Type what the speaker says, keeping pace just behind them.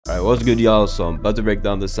Alright, what's good, y'all? So I'm about to break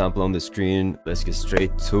down the sample on the screen. Let's get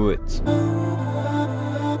straight to it.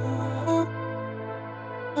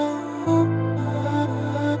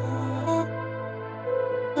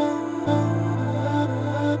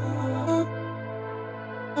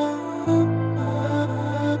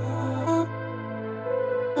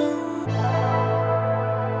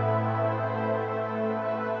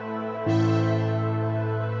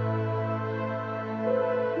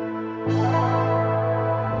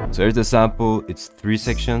 So here's the sample. It's 3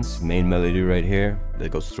 sections. Main melody right here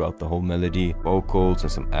that goes throughout the whole melody, vocals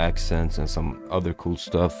and some accents and some other cool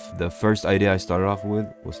stuff. The first idea I started off with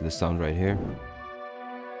was this sound right here.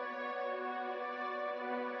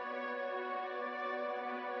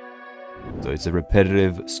 So it's a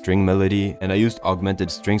repetitive string melody, and I used augmented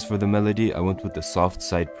strings for the melody. I went with the soft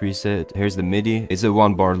side preset. Here's the MIDI. It's a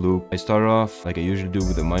 1-bar loop. I started off like I usually do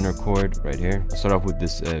with a minor chord right here. I start off with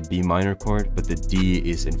this B minor chord, but the D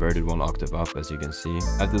is inverted 1 octave up, as you can see.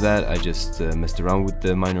 After that, I just messed around with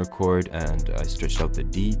the minor chord and I stretched out the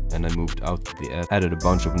D and I moved out to the F. Added a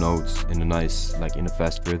bunch of notes in a nice, like in a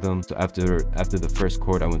fast rhythm. So after the first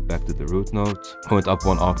chord, I went back to the root note. I went up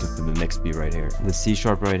 1 octave to the next B right here. The C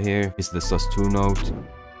sharp right here is the sus2 note.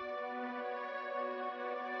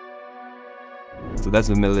 So that's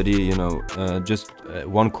the melody, you know, just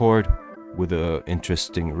 1 chord with a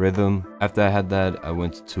interesting rhythm. After I had that, I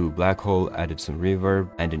went to Black Hole, added some reverb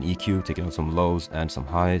and an EQ, taking out some lows and some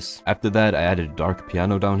highs. After that, I added a dark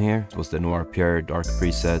piano down here. It was the Noir Pierre dark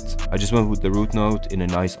preset. I just went with the root note in a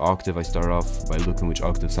nice octave. I started off by looking which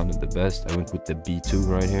octave sounded the best. I went with the B2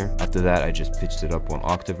 right here. After that, I just pitched it up 1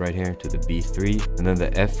 octave right here to the B3. And then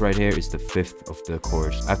the F right here is the 5th of the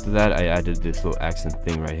chords. After that, I added this little accent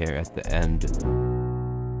thing right here at the end.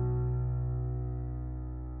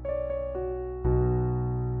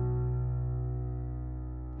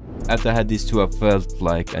 After I had these two, I felt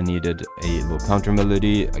like I needed a little counter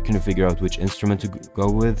melody. I couldn't figure out which instrument to go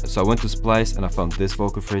with. So I went to Splice and I found this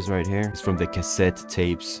vocal phrase right here. It's from the cassette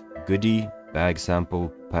tapes Goodie bag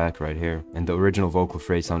sample pack right here. And the original vocal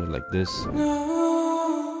phrase sounded like this.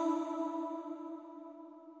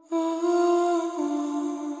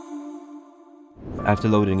 After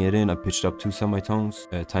loading it in, I pitched up 2 semitones,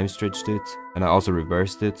 time stretched it, and I also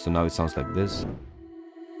reversed it, so now it sounds like this.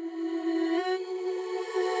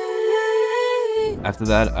 After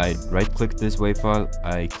that, I right-clicked this WAV file.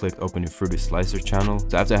 I clicked open in Fruity Slicer channel.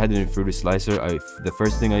 So after I had it in Fruity Slicer, the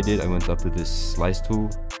first thing I did, I went up to this slice tool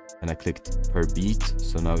and I clicked per beat.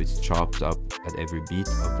 So now it's chopped up at every beat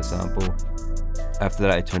of the sample. After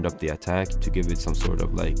that, I turned up the attack to give it some sort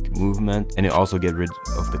of like movement, and it also get rid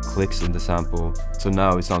of the clicks in the sample. So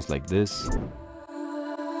now it sounds like this.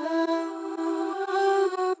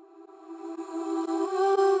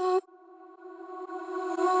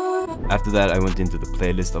 After that, I went into the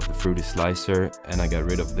playlist of the Fruity Slicer and I got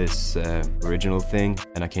rid of this original thing,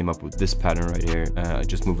 and I came up with this pattern right here.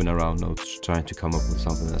 Just moving around notes, trying to come up with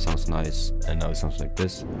something that sounds nice, and now it sounds like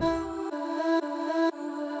this.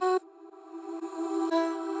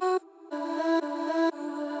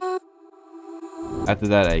 After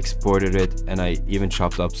that, I exported it and I even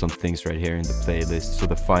chopped up some things right here in the playlist, so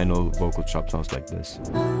the final vocal chop sounds like this.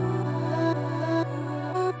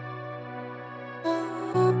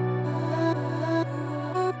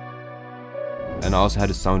 And I also had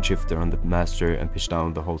a sound shifter on the master and pitched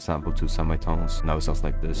down the whole sample to semitones. Now it sounds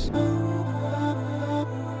like this.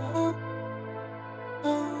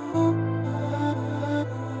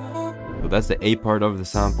 So that's the A part of the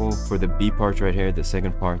sample. For the B part right here, the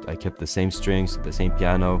second part, I kept the same strings, the same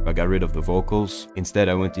piano. I got rid of the vocals. Instead,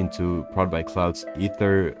 I went into prodbyloushi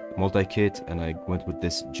Ether multi-kit and I went with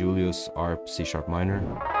this Julius ARP C sharp minor.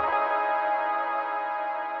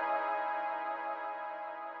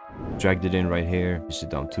 Dragged it in right here, pitched it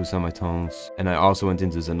down 2 semitones, and I also went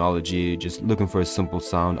into Xenology, just looking for a simple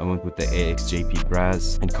sound. I went with the AXJP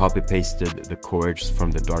brass and copy pasted the chords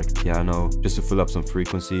from the dark piano just to fill up some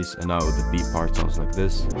frequencies, and now the B part sounds like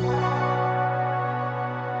this.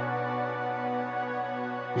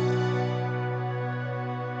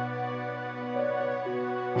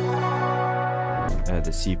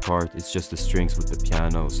 The C part, it's just the strings with the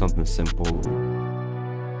piano, something simple.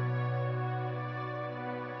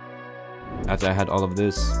 After I had all of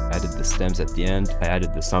this, I added the stems at the end, I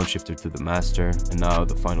added the sound shifter to the master, and now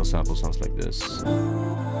the final sample sounds like this.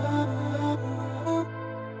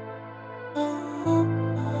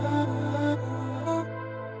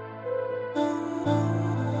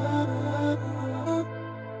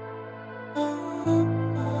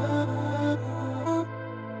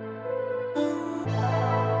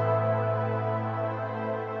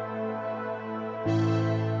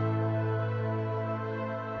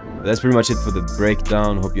 That's pretty much it for the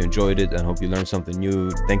breakdown. Hope you enjoyed it and hope you learned something new.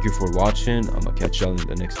 Thank you for watching. I'm gonna catch y'all in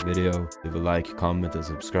the next video. Leave a like, comment, and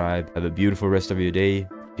subscribe. Have a beautiful rest of your day.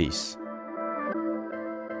 Peace.